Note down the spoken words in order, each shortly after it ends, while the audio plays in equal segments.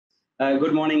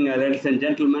Good morning, ladies and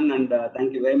gentlemen, and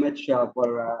thank you very much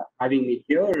for having me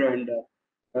here. And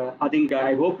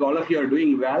I hope all of you are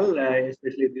doing well,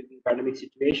 especially during pandemic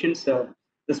situations.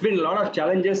 There's been a lot of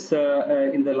challenges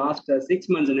in the last 6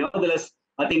 months. Nevertheless,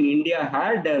 I think India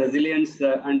had resilience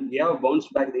and we have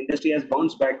bounced back. The industry has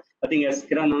bounced back. I think, as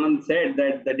Kiran Anand said,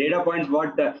 that the data points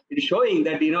what it is showing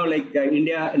that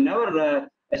India never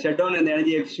shut down in the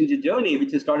energy efficiency journey,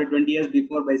 which started 20 years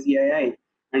before by CII.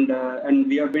 And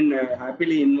we have been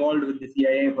happily involved with the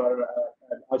CIA for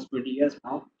almost 20 years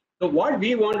now. So what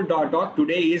we want to talk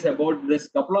today is about this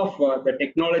couple of the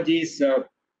technologies,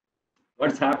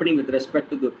 what's happening with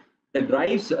respect to the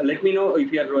drives. Let me know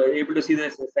if you are able to see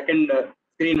the second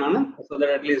screen, Anna, so that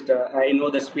at least I know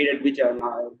the speed at which I'm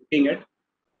looking at.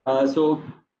 So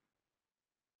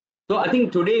I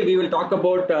think today we will talk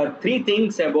about three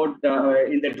things about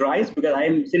in the drives,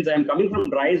 because since I'm coming from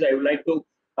drives, I would like to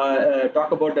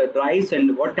talk about the drives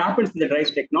and what happens in the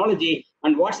drives technology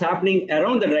and what's happening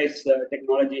around the drives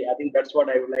technology. I think that's what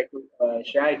I would like to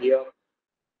share here.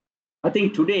 I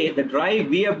think today the drive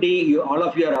VFD, all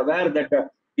of you are aware that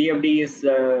VFD is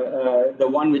the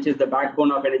one which is the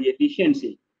backbone of energy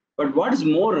efficiency. But what is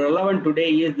more relevant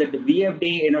today is that the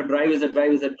VFD, drive is a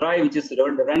drive which is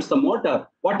runs the motor.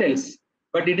 What else?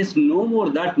 But it is no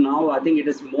more that now. I think it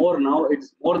is more now.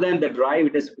 It's more than the drive.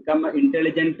 It has become an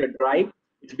intelligent drive.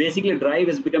 It's basically drive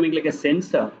is becoming like a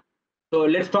sensor. So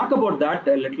let's talk about that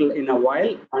a little in a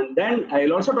while. And then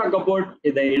I'll also talk about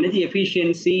the energy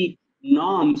efficiency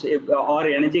norms or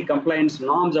energy compliance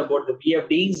norms about the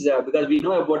VFDs, because we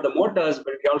know about the motors,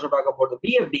 but we also talk about the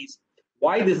VFDs.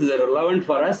 Why this is relevant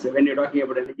for us when you're talking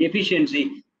about energy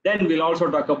efficiency. Then we'll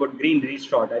also talk about green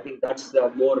restart. I think that's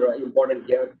more important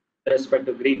here with respect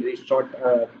to green restart,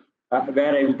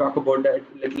 where I will talk about a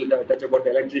little touch about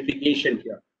electrification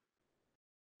here.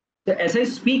 So as I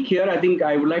speak here, I think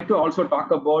I would like to also talk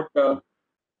about the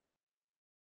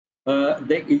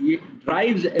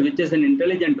drives, which is an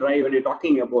intelligent drive when you're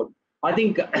talking about. I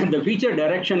think the future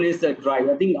direction is a drive.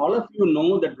 I think all of you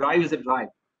know that drive is a drive,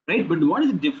 right? But what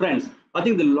is the difference? I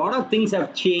think a lot of things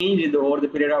have changed over the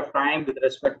period of time with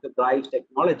respect to drives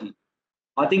technology.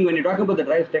 I think when you talk about the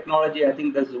drives technology, I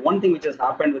think there's one thing which has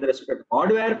happened with respect to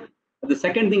hardware. The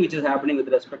second thing which is happening with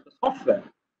respect to software.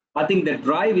 I think the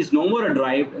drive is no more a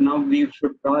drive. Now we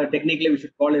should technically we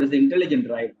should call it as the intelligent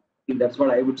drive. I think that's what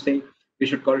I would say. We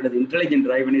should call it as intelligent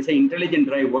drive. When you say intelligent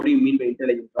drive, what do you mean by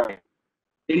intelligent drive?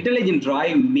 Intelligent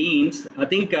drive means, I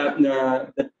think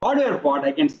the hardware part,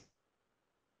 I can.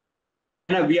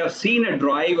 We have seen a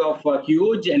drive of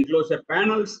huge enclosure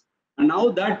panels, and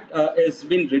now that has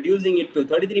been reducing it to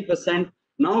 33%.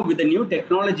 Now with the new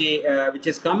technology which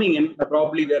is coming in,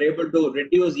 probably we are able to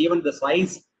reduce even the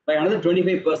size by another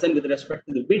 25% with respect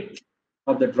to the width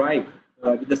of the drive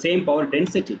with the same power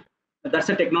density. That's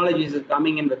the technology is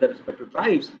coming in with respect to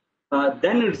drives.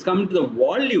 Then it's coming to the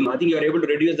volume. I think you are able to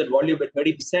reduce that volume by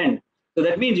 30%. So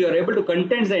that means you are able to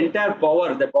condense the entire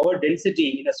power, the power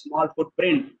density in a small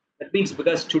footprint. That means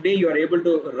because today you are able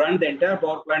to run the entire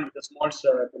power plant with a small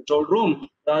control room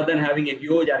rather than having a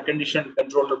huge air-conditioned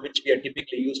control room, which we are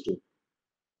typically used to,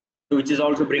 which is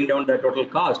also bring down the total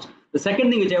cost. The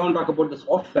second thing which I want to talk about the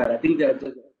software. I think that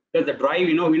the drive,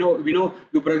 we know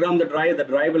you program the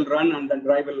drive will run, and the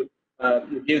drive will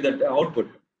give that output,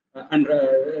 and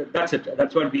that's it.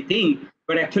 That's what we think.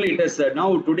 But actually, it is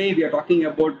now today we are talking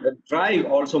about the drive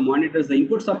also monitors the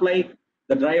input supply.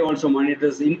 The drive also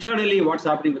monitors internally what's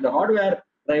happening with the hardware.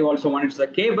 Drive also monitors the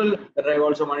cable. The drive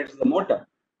also monitors the motor.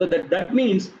 So that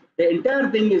means the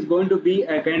entire thing is going to be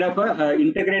a kind of a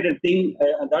integrated thing.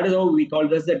 That is how we call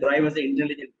this the drive as an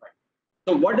intelligent drive.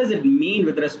 So what does it mean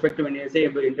with respect to when you say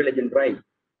about intelligent drive?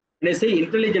 When I say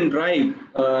intelligent drive,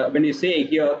 when you say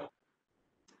here,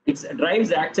 it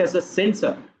drives acts as a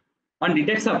sensor and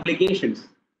detects applications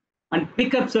and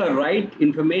pick up the right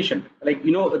information. Like,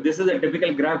 this is a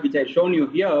typical graph which I've shown you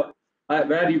here,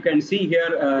 where you can see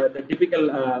here the typical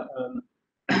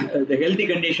the healthy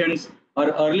conditions or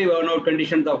early burnout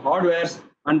conditions of hardwares,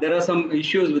 and there are some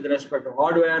issues with respect to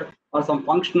hardware or some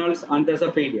functionals, and there's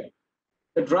a failure.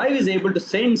 The drive is able to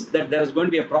sense that there is going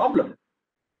to be a problem,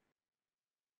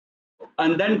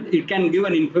 and then it can give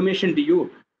an information to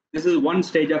you. This is one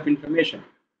stage of information.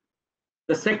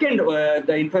 The second,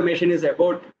 the information is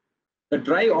about the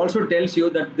drive also tells you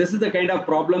that this is the kind of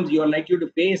problems you are likely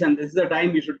to face, and this is the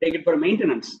time you should take it for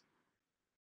maintenance.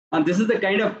 And this is the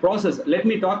kind of process. Let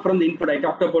me talk from the input. I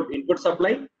talked about input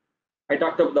supply. I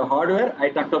talked about the hardware. I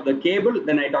talked about the cable.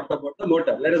 Then I talked about the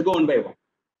motor. Let us go one by one.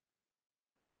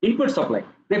 Input supply.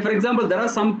 Now, for example, there are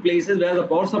some places where the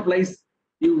power supplies,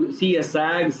 you see a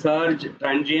sag, surge,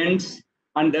 transients,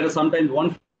 and there are sometimes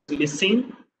one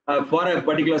missing for a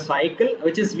particular cycle,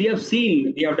 which is we have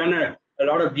seen, we have done a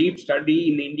lot of deep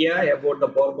study in India about the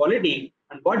power quality,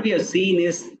 and what we have seen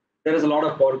is there is a lot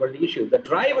of power quality issue. The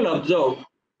drive will observe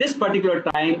this particular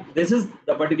time, this is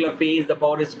the particular phase the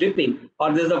power is dipping,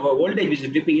 or this is the voltage which is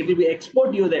dipping. It will be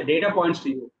export you the data points to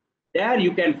you. There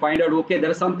you can find out, okay,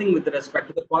 there is something with respect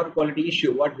to the power quality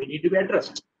issue, what we need to be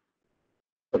addressed.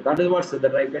 So that is what the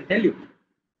drive can tell you.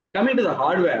 Coming to the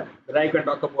hardware, the drive can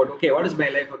talk about, okay, what is my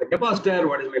life of the capacitor,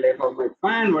 what is my life of my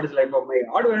fan, what is the life of my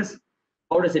hardware,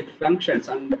 how does it functions,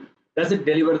 and does it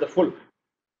deliver the full?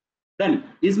 Then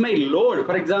is my load,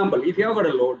 for example, if you have got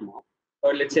a load now,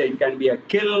 or let's say it can be a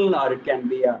kiln, or it can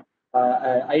be a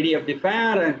IDF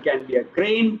fan, and it can be a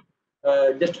crane,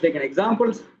 just to take an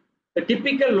example, the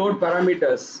typical load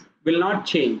parameters will not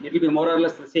change. It will be more or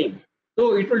less the same.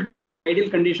 So it will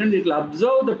ideal condition, it will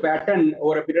observe the pattern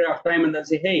over a period of time and then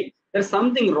say, hey, there's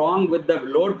something wrong with the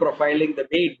load profiling, the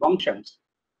way it functions.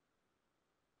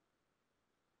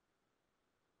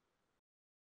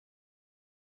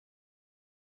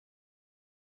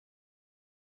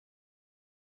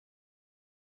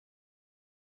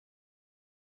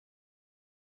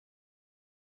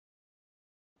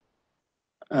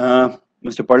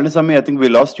 Mr. Palnisamy, I think we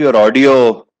lost your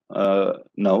audio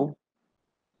now.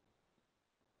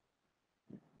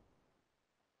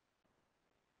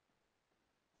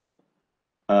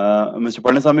 Mr.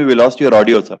 Palnisamy, we lost your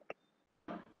audio, sir.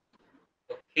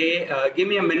 Okay, give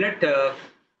me a minute.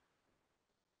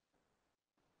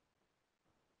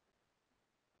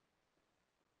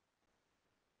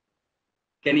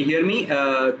 Can you hear me,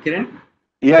 Kiran?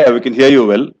 Yeah, we can hear you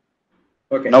well.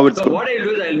 Okay. Now it's so good. What I'll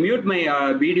do is I'll mute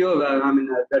my video. I mean,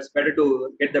 that's better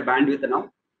to get the bandwidth now.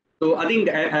 So I think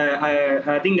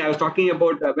I was talking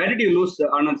about where did you lose?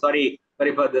 Anand, sorry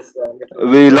for this.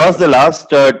 We lost the last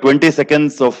 20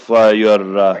 seconds of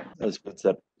your speech,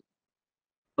 sir.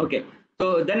 Okay.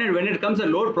 So then when it comes to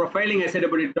load profiling, I said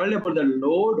about it, told about the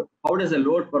load, how does the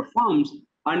load performs,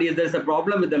 and if there's a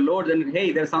problem with the load, then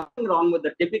hey, there's something wrong with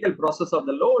the typical process of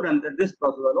the load and this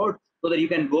process of the load, so that you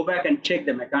can go back and check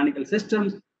the mechanical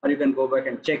systems, or you can go back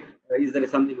and check is there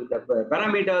something with the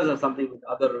parameters or something with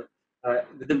other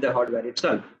within the hardware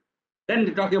itself. Then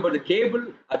we're talking about the cable.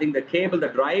 I think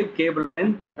the drive cable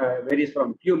length varies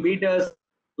from few meters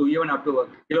to even up to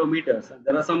kilometers. And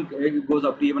there are some, it goes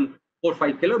up to even 4 or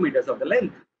 5 kilometers of the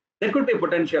length. There could be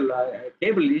potential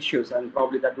cable issues, and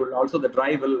probably that will also the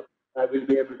drive will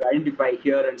be able to identify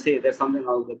here and say there's something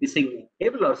wrong with the missing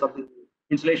cable or something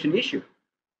insulation issue.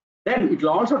 Then it will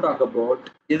also talk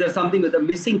about is there something with the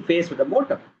missing phase with the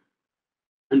motor,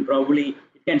 and probably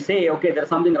it can say, okay, there's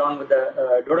something wrong with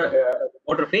the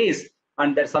motor phase,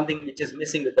 and there's something which is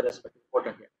missing with the respective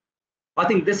motor here. I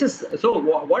think this is, so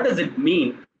what does it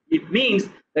mean? It means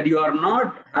that you are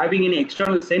not having any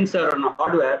external sensor on a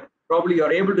hardware. Probably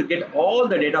you're able to get all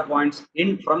the data points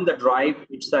in from the drive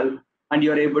itself, and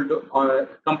you're able to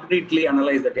completely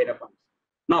analyze the data points.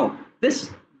 Now,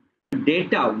 this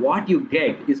data, what you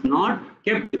get is not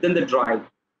kept within the drive.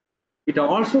 It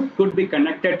also could be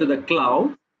connected to the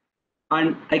cloud.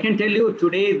 And I can tell you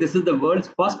today, this is the world's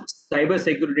first cyber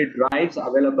security drives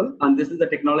available, and this is the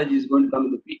technology is going to come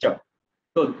in the future.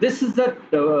 So this is the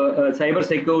cyber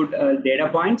secured data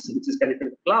points, which is connected to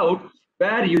the cloud,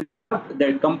 where you have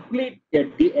the complete,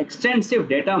 the extensive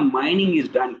data mining is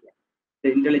done here.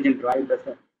 The intelligent drive does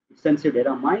the extensive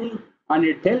data mining, and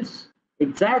it tells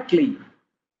exactly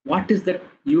what is that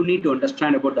you need to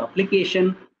understand about the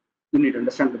application. You need to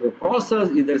understand the process.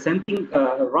 Is there something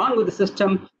wrong with the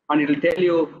system? And it will tell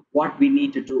you what we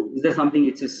need to do. Is there something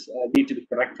which is need to be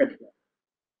corrected here?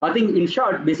 I think in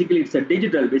short, basically it's a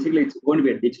digital, basically it's going to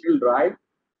be a digital drive,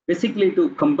 basically to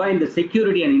combine the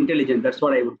security and intelligence. That's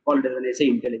what I would call it when I say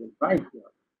intelligent drive here.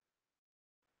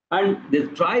 And the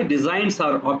drive designs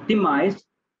are optimized.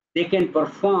 They can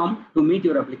perform to meet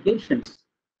your applications.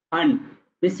 And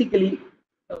basically,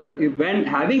 when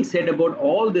having said about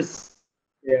all this,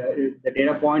 the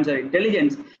data points or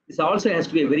intelligence, this also has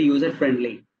to be very user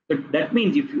friendly. But that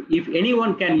means if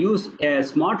anyone can use a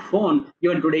smartphone,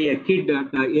 even today a kid at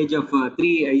the age of 3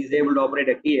 is able to operate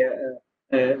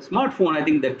a smartphone, I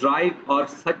think the drive or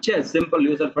such a simple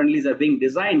user friendlies are being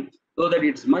designed so that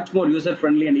it's much more user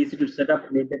friendly and easy to set up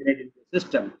and integrate into the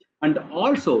system. And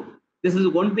also, this is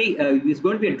going to be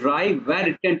a drive where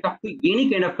it can talk to any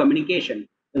kind of communication.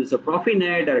 Whether it's a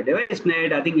Profinet or a device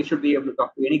net, I think it should be able to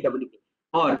talk to any communication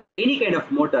or any kind of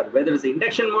motor, whether it's an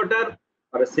induction motor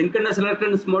or a synchronous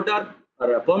reluctance motor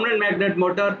or a permanent magnet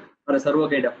motor or a servo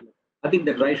kind of motor. I think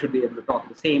the drive should be able to talk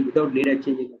the same without needed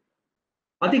changing.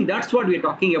 I think that's what we're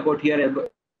talking about here.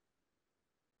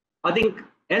 I think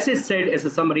as I said, as a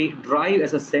summary, drive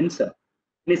as a sensor.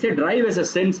 When I say drive as a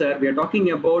sensor, we are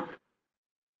talking about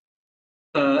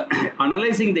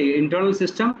analyzing the internal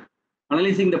system,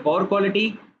 analyzing the power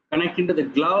quality, connecting to the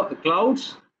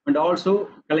clouds, and also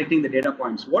collecting the data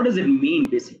points. What does it mean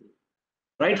basically?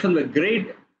 Right from the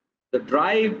grid, the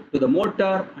drive to the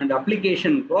motor and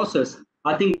application process,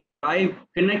 I think drive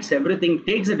connects everything,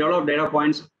 takes a lot of data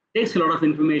points, takes a lot of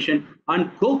information,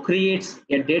 and co-creates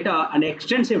a data, and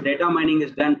extensive data mining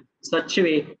is done such a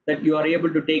way that you are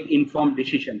able to take informed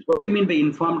decisions. What do you mean by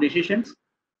informed decisions?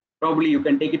 Probably you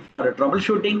can take it for a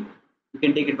troubleshooting, you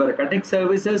can take it for a connect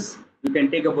services, you can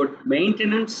take about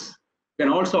maintenance, you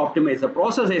can also optimize the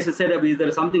process. As I said, if there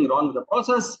is something wrong with the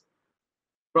process,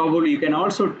 probably you can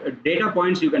also data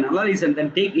points you can analyze and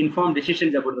then take informed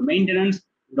decisions about the maintenance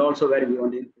and also where we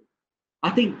want to improve. I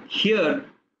think here,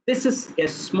 this is a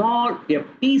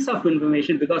piece of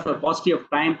information. Because of paucity of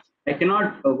time, I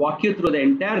cannot walk you through the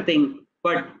entire thing,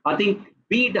 but I think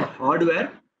be the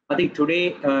hardware. I think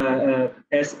today,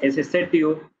 as I said to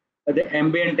you, the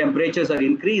ambient temperatures are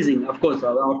increasing. Of course,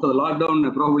 after the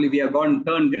lockdown, probably we have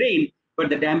turned green, but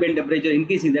the ambient temperature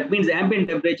increasing. That means the ambient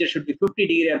temperature should be 50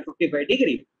 degree or 55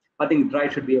 degree. I think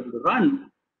drive should be able to run.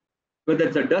 Whether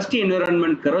it's a dusty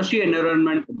environment, corrosive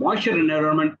environment, moisture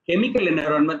environment, chemical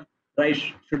environment, drive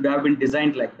should have been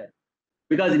designed like that.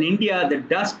 Because in India, the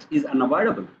dust is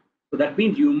unavoidable. So that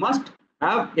means you must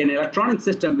have an electronic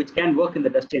system which can work in the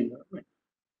dusty environment.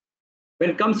 When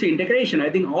it comes to integration,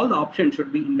 I think all the options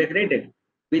should be integrated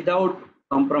without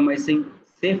compromising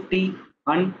safety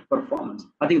and performance.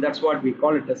 I think that's what we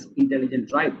call it as intelligent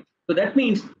drive. So that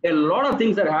means a lot of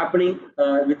things are happening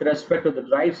with respect to the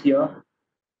drives here.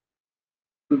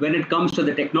 When it comes to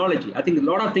the technology, I think a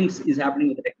lot of things is happening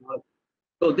with the technology.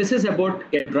 So this is about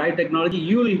a drive technology.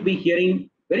 You will be hearing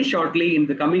very shortly in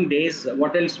the coming days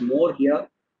what else more here.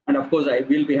 And of course, I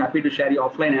will be happy to share you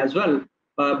offline as well.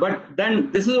 But then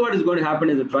this is what is going to happen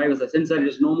is the drive as a sensor. There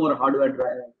is no more hardware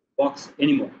box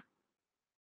anymore.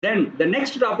 Then the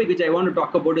next topic which I want to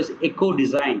talk about is eco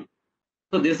design.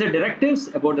 So these are directives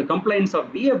about the compliance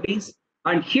of VFDs.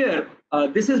 And here,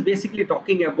 this is basically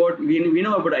talking about, we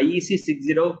know about IEC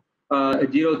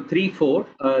 60034,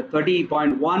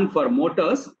 30.1 for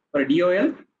motors, for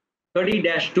DOL,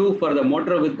 30-2 for the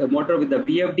motor with the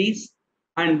VFDs.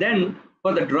 And then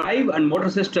for the drive and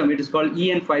motor system, it is called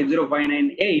EN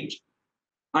 50598.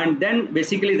 And then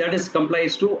basically that is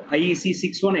complies to IEC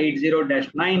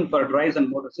 6180-9 for drives and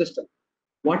motor system.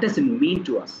 What does it mean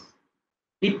to us?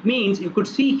 It means you could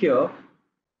see here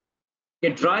a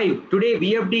drive. Today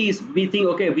VFD is, we think,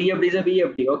 okay, VFD is a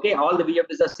VFD. Okay, all the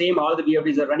VFDs are same, all the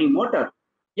VFDs are running motor.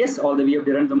 Yes, all the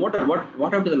VFD runs the motor.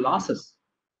 What are the losses?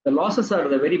 The losses are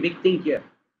the very big thing here.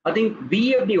 I think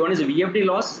VFD, one is a VFD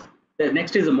loss, the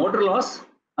next is a motor loss,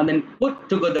 and then put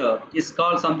together is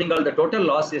called something called the total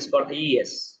loss is called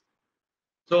IES.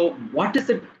 So what is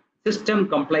the system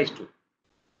complies to?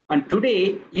 And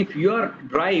today, if your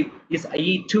drive is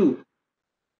IE2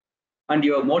 and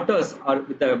your motors are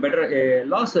with a better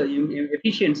loss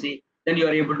efficiency, then you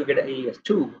are able to get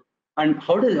IES2. And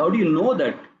how do you know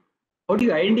that? How do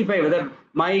you identify whether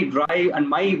my drive and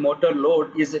my motor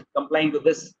load is complying to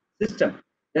this system?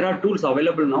 There are tools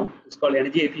available now. It's called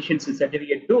Energy Efficiency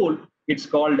Certificate tool. It's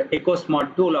called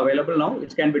EcoSmart tool available now.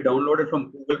 It can be downloaded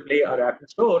from Google Play or Apple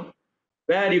Store,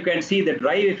 where you can see the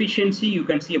drive efficiency, you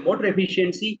can see a motor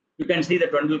efficiency, you can see the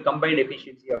total combined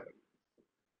efficiency of it.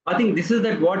 I think this is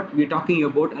what we're talking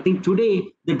about. I think today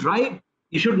the drive,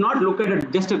 you should not look at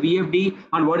it just a VFD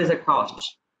and what is the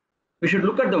cost. We should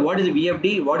look at what is the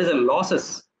VFD, what is the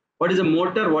losses, what is the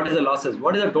motor, what is the losses,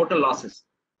 what is the total losses.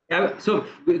 So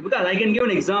because I can give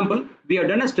an example, we have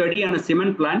done a study on a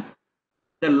cement plant.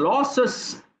 The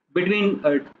losses between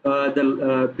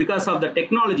because of the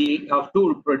technology of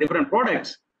two different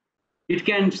products, it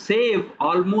can save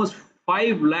almost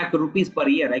 5 lakh rupees per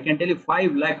year. I can tell you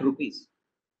 5 lakh rupees.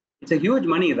 It's a huge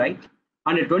money, right?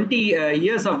 And 20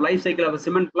 years of life cycle of a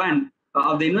cement plant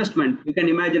of the investment, you can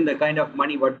imagine the kind of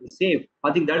money what we save.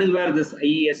 I think that is where this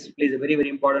IES plays a very, very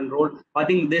important role. I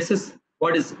think this is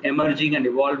what is emerging and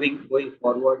evolving going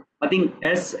forward. I think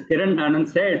as Kiran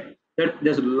Anand said, that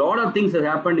there's a lot of things that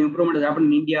happened, improvement has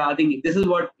happened in India. I think this is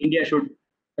what India should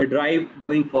drive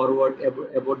going forward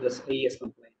about this IES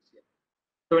compliance.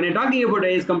 So when you're talking about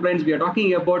IES compliance, we are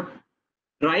talking about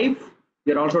drive.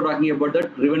 We are also talking about the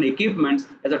driven equipments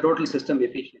as a total system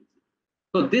efficiency.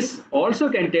 So this also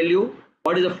can tell you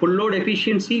what is the full load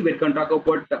efficiency. We can talk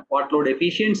about part load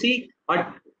efficiency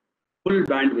at full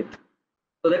bandwidth.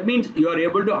 So that means you are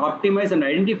able to optimize and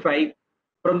identify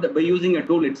by using a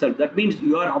tool itself. That means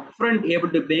you are upfront able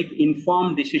to make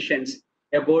informed decisions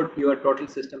about your total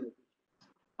system.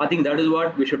 I think that is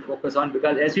what we should focus on,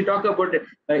 because as you talk about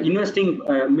investing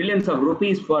millions of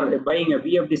rupees for buying a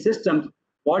VFD system,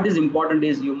 what is important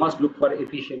is you must look for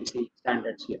efficiency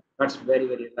standards here. That's very,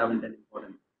 very relevant and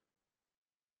important.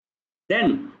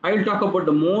 Then I will talk about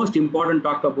the most important,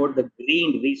 talk about the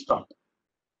green restart.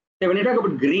 So when I talk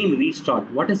about green restart,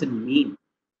 what does it mean?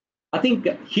 I think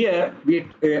here,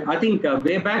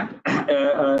 way back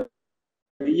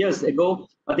years ago,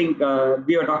 I think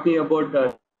we were talking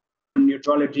about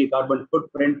neutrality, carbon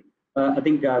footprint.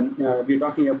 We're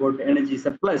talking about energy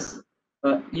surplus.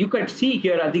 You could see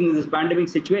here, I think in this pandemic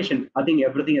situation, I think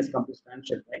everything has come to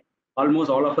standstill, right? Almost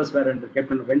all of us went under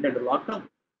lockdown.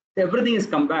 Everything has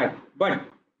come back. But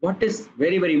what is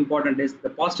very, very important is the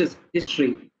past is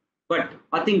history. But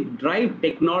I think drive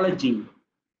technology.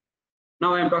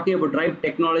 Now I'm talking about drive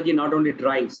technology, not only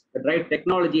drives. The drive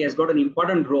technology has got an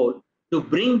important role to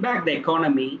bring back the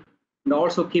economy and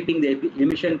also keeping the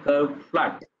emission curve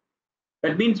flat.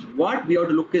 That means what we have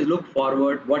to look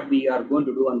forward, what we are going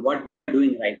to do and what we are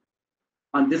doing right.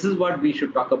 And this is what we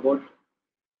should talk about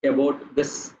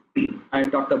this. I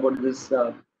talked about this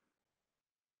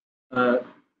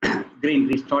green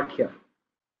restart here.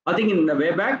 I think in the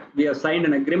way back, we have signed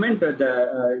an agreement with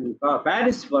in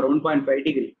Paris for 1.5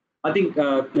 degree. I think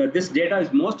this data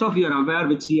is, most of you are aware,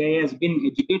 which CIA has been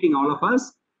educating all of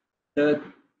us.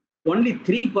 Only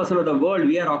 3% of the world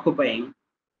we are occupying,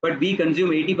 but we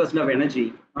consume 80% of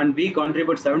energy and we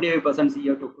contribute 75%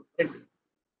 CO2 footprint.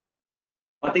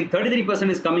 I think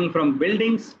 33% is coming from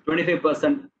buildings,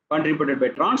 25% contributed by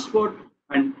transport,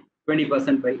 and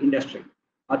 20% by industry.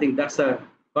 I think that's a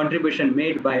contribution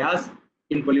made by us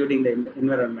in polluting the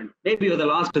environment. Maybe over the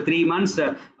last 3 months,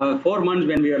 4 months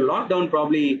when we were locked down,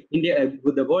 probably India,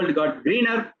 the world got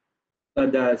greener,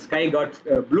 the sky got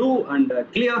blue and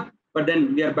clear, but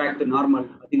then we are back to normal.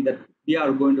 I think that we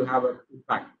are going to have an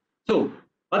impact. So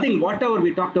I think whatever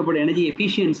we talked about energy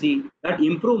efficiency, that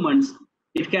improvements,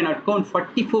 it can account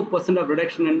 44% of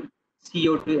reduction in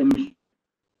CO2 emissions.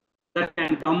 That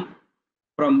can come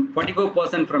from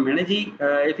 44% from energy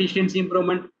efficiency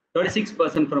improvement,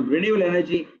 36% from renewable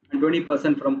energy, and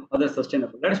 20% from other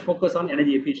sustainable. Let's focus on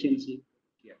energy efficiency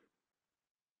here.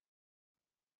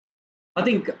 I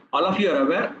think all of you are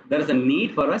aware there is a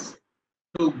need for us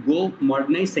to go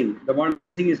modernizing. The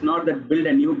modernizing is not that build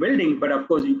a new building, but of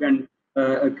course you can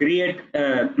create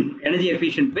energy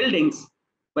efficient buildings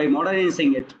by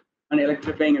modernizing it and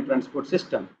electrifying a transport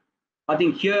system. I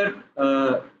think here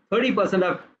 30%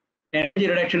 of energy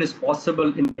reduction is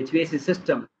possible in HVAC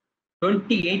system.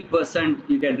 28%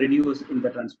 you can reduce in the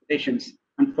transportations,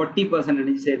 and 40%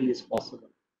 energy saving is possible.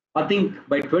 I think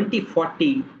by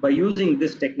 2040, by using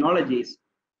these technologies,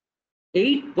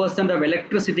 8% of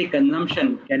electricity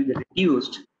consumption can be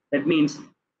reduced. That means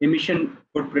emission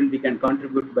footprint we can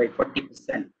contribute by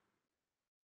 40%.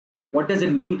 What does it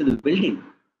mean to the building?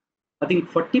 I think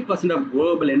 40% of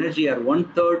global energy, or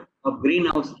 1/3 of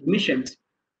greenhouse emissions,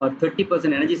 or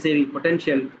 30% energy saving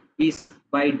potential is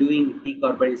by doing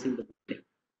decarbonizing the building.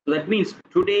 So that means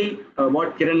today,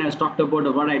 what Kiran has talked about,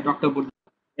 or what I talked about,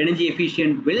 energy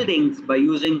efficient buildings by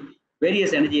using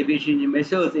various energy efficiency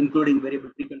measures, including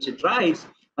variable frequency drives.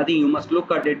 I think you must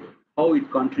look at it, how it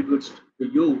contributes to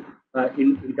you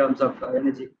in terms of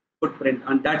energy footprint.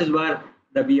 And that is where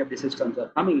the VFD systems are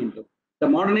coming into. The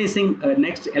modernizing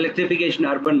next, electrification,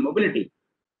 urban mobility.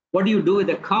 What do you do with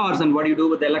the cars and what do you do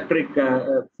with the electric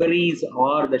ferries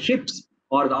or the ships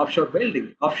or the offshore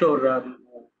building, offshore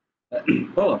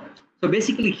power? So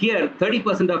basically here,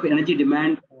 30% of energy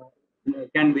demand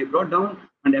can be brought down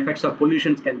and effects of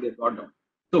pollution can be brought down.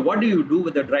 So what do you do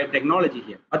with the drive technology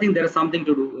here? I think there is something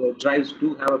to do. Drives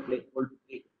do have a role to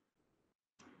play.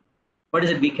 What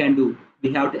is it we can do?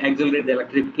 We have to accelerate the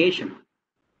electrification.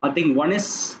 I think one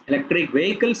is electric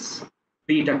vehicles,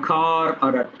 be it a car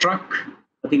or a truck.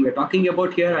 I think we're talking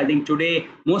about here. I think today,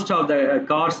 most of the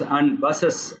cars and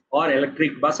buses are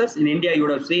electric buses. In India, you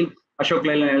would have seen Ashok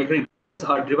Leyland electric buses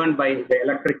are driven by the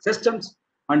electric systems,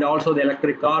 and also the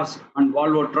electric cars and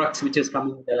Volvo trucks, which is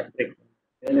coming with the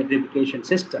electrification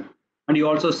system. And you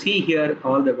also see here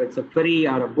all the, it's a ferry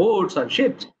or boats or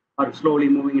ships are slowly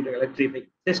moving into electric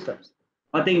systems.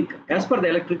 I think as per the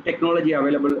electric technology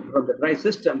available from the drive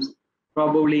systems,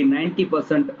 probably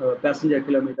 90% passenger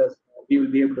kilometers, we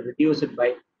will be able to reduce it by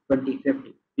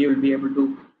 2050. We will be able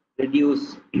to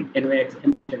reduce NOx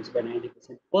emissions by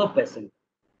 90% per passenger.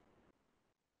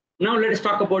 Now let us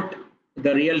talk about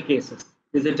the real cases.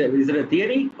 Is it a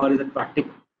theory or is it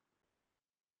practical?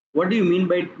 What do you mean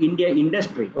by India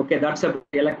industry? Okay, that's about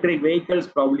electric vehicles.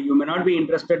 Probably you may not be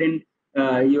interested in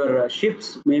your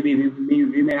ships. Maybe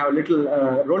we may have a little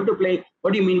role to play.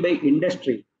 What do you mean by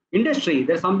industry? Industry,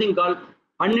 there's something called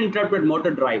uninterrupted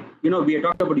motor drive. We are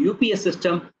talking about UPS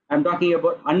system. I'm talking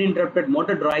about uninterrupted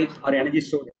motor drives or energy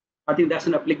storage. I think that's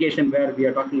an application where we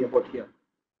are talking about here.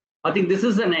 I think this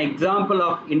is an example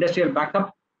of industrial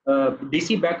backup,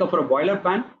 DC backup for a boiler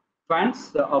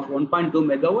fans of 1.2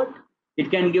 megawatt. It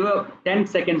can give a 10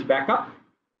 seconds backup.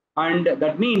 And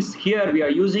that means here we are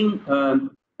using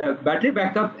battery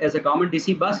backup as a common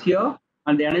DC bus here.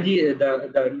 And the energy,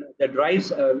 the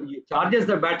drives charges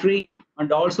the battery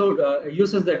and also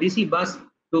uses the DC bus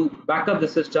to back up the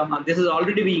system. And this is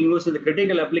already being used in the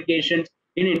critical applications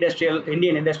in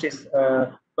Indian industries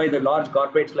by the large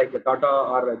corporates like the Tata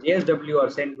or JSW or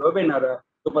Saint Gobain or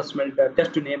Super Smelter,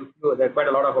 just to name a few. There are quite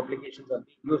a lot of applications are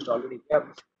being used already here.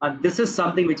 And this is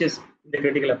something which is in the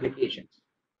critical applications.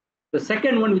 The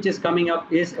second one which is coming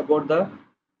up is about the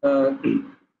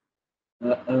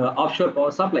offshore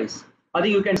power supplies. I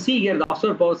think you can see here the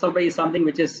offshore power supply is something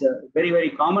which is very, very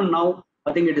common now.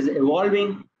 I think it is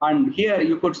evolving. And here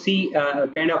you could see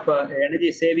kind of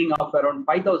energy saving of around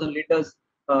 5,000 liters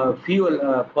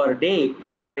fuel per day.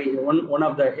 One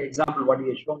of the example what we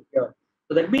have shown here.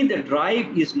 So that means the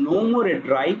drive is no more a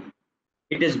drive.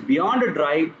 It is beyond a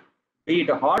drive, be it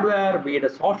a hardware, be it a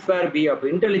software, be it of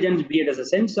intelligence, be it as a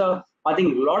sensor. I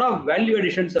think a lot of value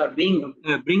additions are being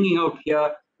bringing out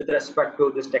here with respect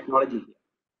to this technology here.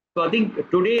 So I think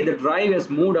today the drive has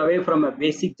moved away from a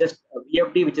basic just a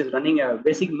VFD, which is running a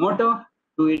basic motor,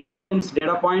 to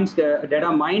data points,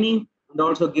 data mining, and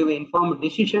also give informed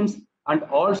decisions, and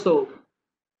also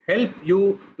help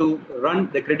you to run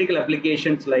the critical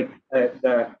applications like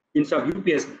instead of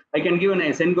UPS. I can give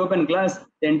an Saint Gobain glass,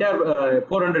 the entire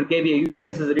 400 kVA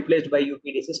UPS is replaced by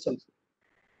UPD systems.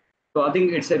 So I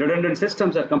think it's redundant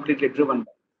systems are completely driven.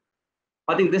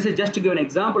 I think this is just to give an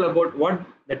example about what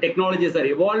the technologies are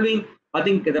evolving. I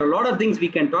think there are a lot of things we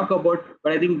can talk about,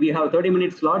 but I think we have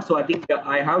 30-minute slot, so I think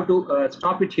I have to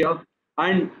stop it here.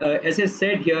 And as I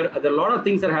said here, there are a lot of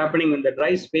things that are happening in the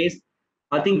drive space.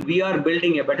 I think we are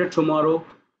building a better tomorrow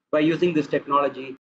by using this technology.